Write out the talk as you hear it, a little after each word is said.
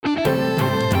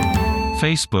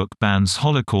Facebook bans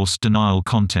Holocaust denial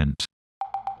content.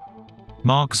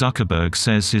 Mark Zuckerberg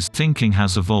says his thinking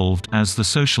has evolved as the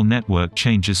social network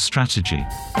changes strategy.